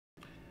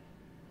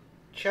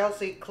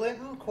Chelsea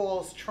Clinton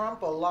calls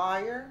Trump a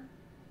liar.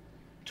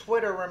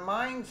 Twitter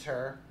reminds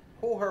her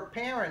who her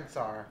parents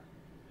are.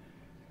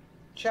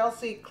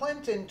 Chelsea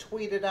Clinton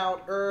tweeted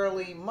out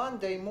early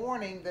Monday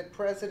morning that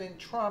President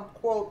Trump,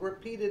 quote,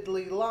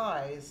 repeatedly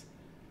lies,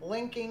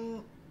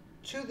 linking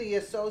to the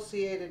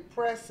Associated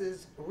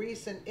Press's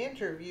recent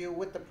interview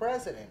with the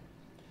president.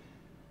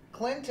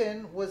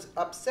 Clinton was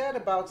upset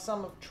about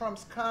some of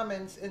Trump's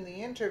comments in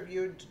the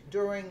interview,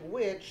 during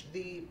which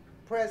the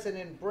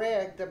president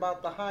bragged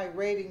about the high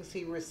ratings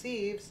he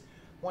receives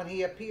when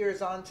he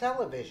appears on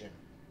television.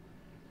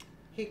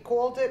 He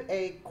called it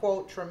a,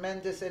 quote,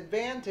 tremendous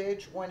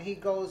advantage when he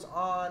goes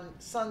on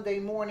Sunday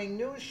morning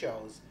news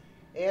shows,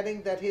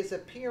 adding that his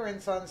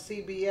appearance on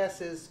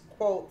CBS's,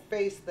 quote,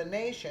 Face the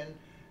Nation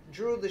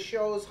drew the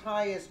show's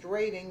highest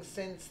ratings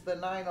since the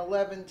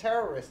 9/11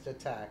 terrorist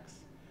attacks.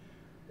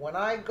 When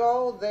I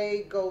go,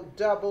 they go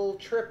double,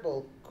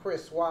 triple,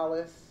 Chris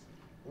Wallace.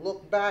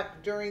 Look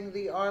back during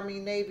the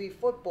Army-Navy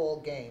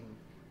football game.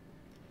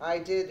 I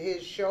did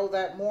his show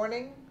that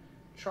morning.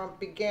 Trump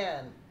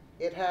began.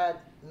 It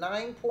had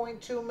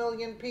 9.2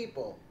 million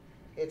people.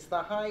 It's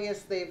the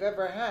highest they've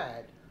ever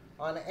had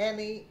on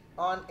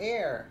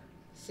air.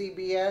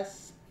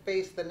 CBS,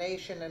 Face the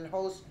Nation, and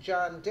host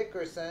John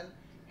Dickerson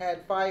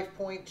had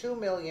 5.2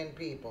 million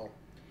people.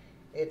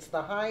 It's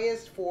the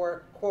highest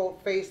for,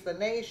 quote, Face the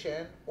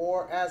Nation,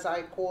 or as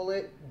I call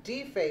it,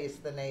 Deface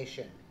the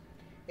Nation.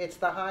 It's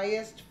the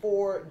highest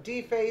for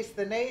Deface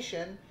the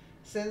Nation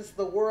since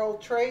the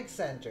World Trade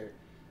Center.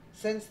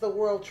 Since the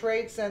World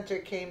Trade Center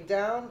came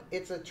down,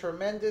 it's a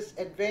tremendous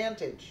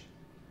advantage.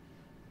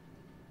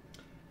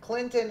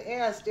 Clinton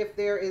asked if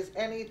there is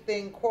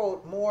anything,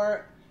 quote,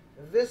 more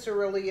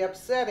viscerally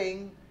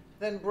upsetting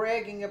than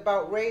bragging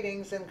about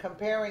ratings and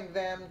comparing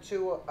them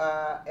to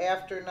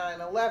after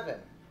 9/11.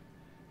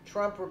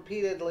 Trump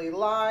repeatedly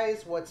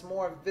lies. What's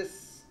more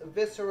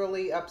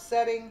viscerally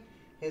upsetting?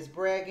 His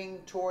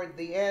bragging toward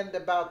the end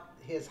about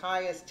his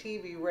highest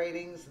TV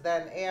ratings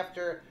than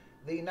after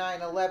the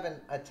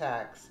 9/11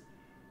 attacks.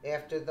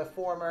 After the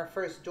former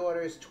first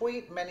daughter's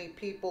tweet, many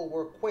people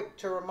were quick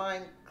to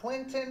remind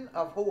Clinton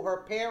of who her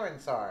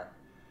parents are.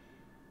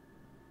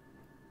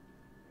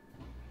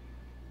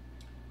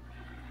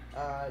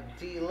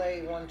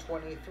 Delay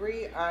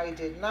 123, I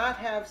did not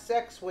have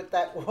sex with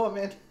that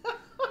woman.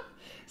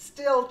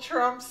 Still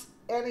trumps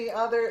any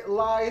other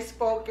lie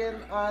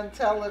spoken on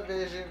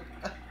television.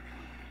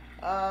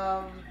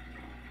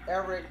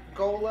 Eric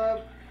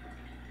Golub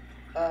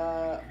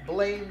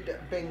blamed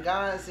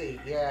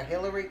Benghazi. Yeah,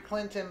 Hillary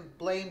Clinton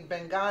blamed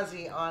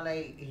Benghazi on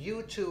a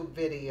YouTube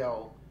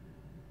video.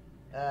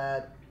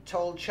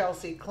 Told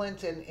Chelsea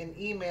Clinton in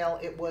email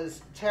it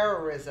was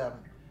terrorism.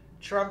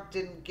 Trump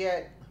didn't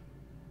get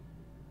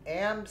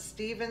Am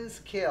Stevens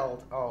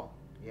killed. Oh,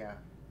 yeah.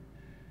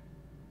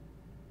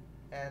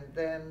 And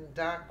then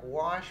Doc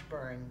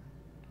Washburn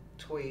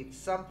tweets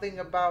something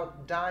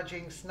about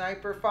dodging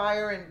sniper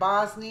fire in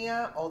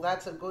Bosnia. Oh,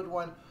 that's a good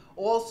one.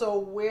 Also,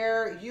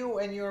 where you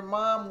and your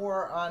mom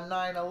were on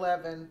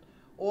 9/11.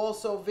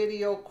 Also,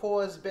 video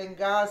calls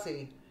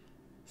Benghazi.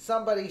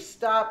 Somebody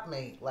stop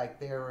me. Like,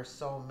 there are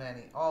so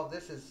many. Oh,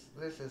 this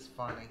is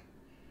funny.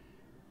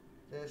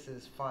 This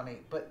is funny,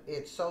 but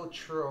it's so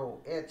true.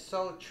 It's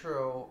so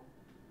true.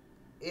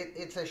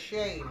 It's a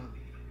shame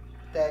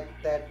that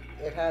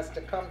it has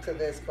to come to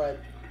this, but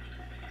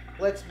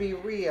let's be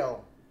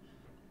real.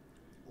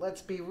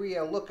 Let's be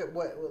real. Look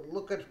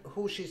at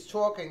who she's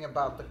talking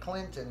about, the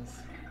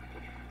Clintons.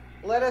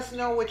 Let us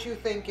know what you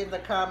think in the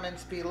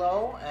comments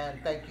below,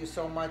 and thank you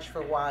so much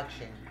for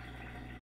watching.